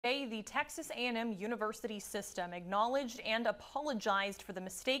Today, the Texas A&M University System acknowledged and apologized for the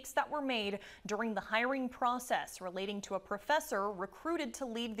mistakes that were made during the hiring process relating to a professor recruited to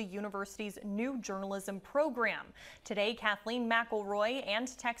lead the university's new journalism program. Today, Kathleen McElroy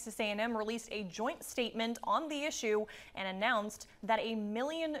and Texas A&M released a joint statement on the issue and announced that a $1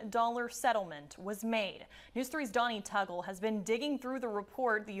 million settlement was made. News 3's Donnie Tuggle has been digging through the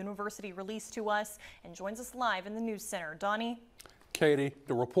report the university released to us and joins us live in the News Center. Donnie? Katie,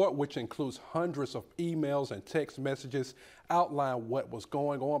 the report, which includes hundreds of emails and text messages, outlined what was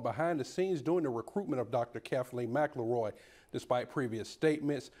going on behind the scenes during the recruitment of Dr. Kathleen McElroy. Despite previous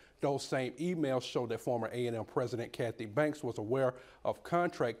statements, those same emails show that former A&M President Kathy Banks was aware of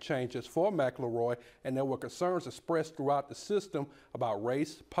contract changes for McElroy, and there were concerns expressed throughout the system about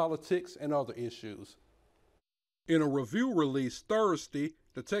race, politics, and other issues. In a review released Thursday,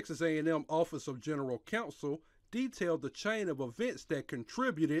 the Texas A&M Office of General Counsel detailed the chain of events that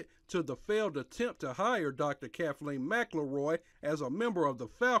contributed to the failed attempt to hire Dr. Kathleen McElroy as a member of the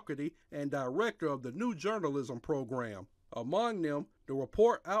faculty and director of the new journalism program. Among them, the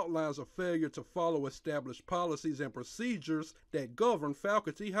report outlines a failure to follow established policies and procedures that govern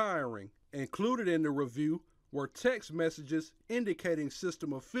faculty hiring. Included in the review were text messages indicating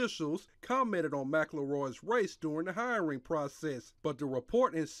system officials commented on McElroy's race during the hiring process, but the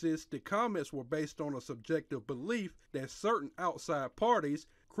report insists the comments were based on a subjective belief that certain outside parties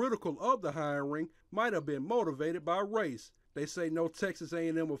critical of the hiring might have been motivated by race. They say no Texas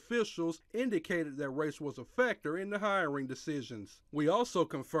A&M officials indicated that race was a factor in the hiring decisions. We also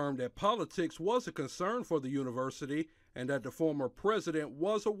confirmed that politics was a concern for the university and that the former president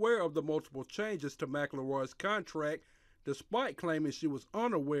was aware of the multiple changes to McElroy's contract, despite claiming she was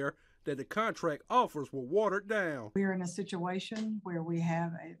unaware that the contract offers were watered down. We're in a situation where we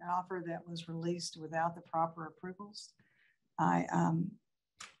have an offer that was released without the proper approvals.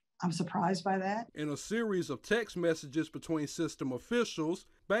 I'm surprised by that. In a series of text messages between system officials,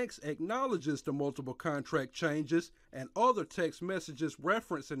 Banks acknowledges the multiple contract changes, and other text messages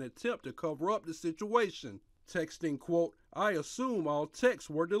reference an attempt to cover up the situation. Texting, quote, "I assume all texts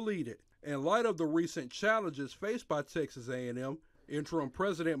were deleted." In light of the recent challenges faced by Texas A&M, Interim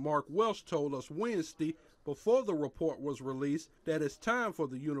President Mark Welch told us Wednesday, before the report was released, that it's time for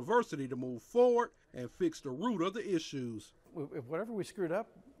the university to move forward and fix the root of the issues. If whatever we screwed up,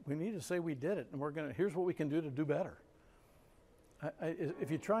 we need to say we did it, and here's what we can do to do better.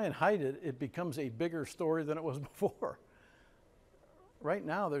 If you try and hide it, it becomes a bigger story than it was before. Right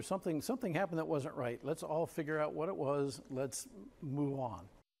now, there's something happened that wasn't right. Let's all figure out what it was. Let's move on.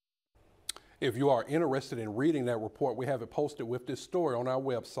 If you are interested in reading that report, we have it posted with this story on our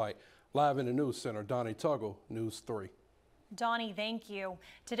website. Live in the News Center, Donnie Tuggle, News 3. Donnie, thank you.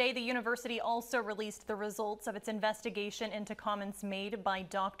 Today, the university also released the results of its investigation into comments made by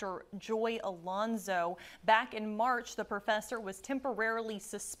Dr. Joy Alonzo. Back in March, the professor was temporarily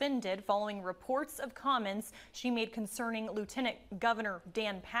suspended following reports of comments she made concerning Lieutenant Governor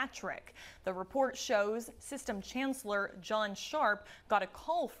Dan Patrick. The report shows System Chancellor John Sharp got a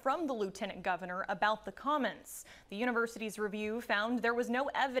call from the Lieutenant Governor about the comments. The university's review found there was no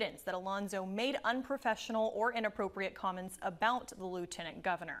evidence that Alonzo made unprofessional or inappropriate comments about the Lieutenant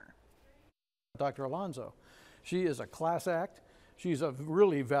Governor. Dr. Alonzo, she is a class act. She's a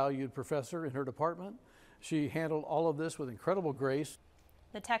really valued professor in her department. She handled all of this with incredible grace.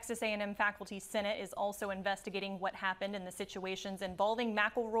 The Texas A&M Faculty Senate is also investigating what happened in the situations involving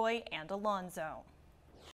McElroy and Alonzo.